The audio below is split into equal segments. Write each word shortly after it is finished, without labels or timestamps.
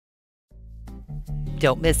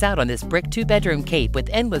Don't miss out on this brick 2-bedroom cape with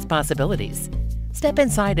endless possibilities. Step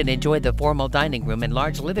inside and enjoy the formal dining room and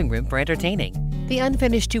large living room for entertaining. The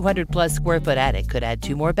unfinished 200-plus square foot attic could add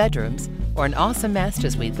 2 more bedrooms or an awesome master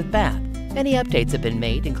suite with bath. Many updates have been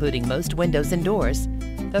made, including most windows and doors,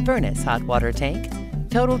 the furnace hot water tank,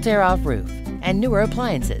 total tear-off roof, and newer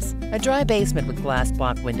appliances. A dry basement with glass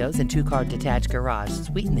block windows and 2-car detached garage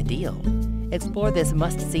sweeten the deal. Explore this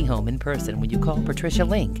must-see home in person when you call Patricia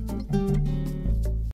Link.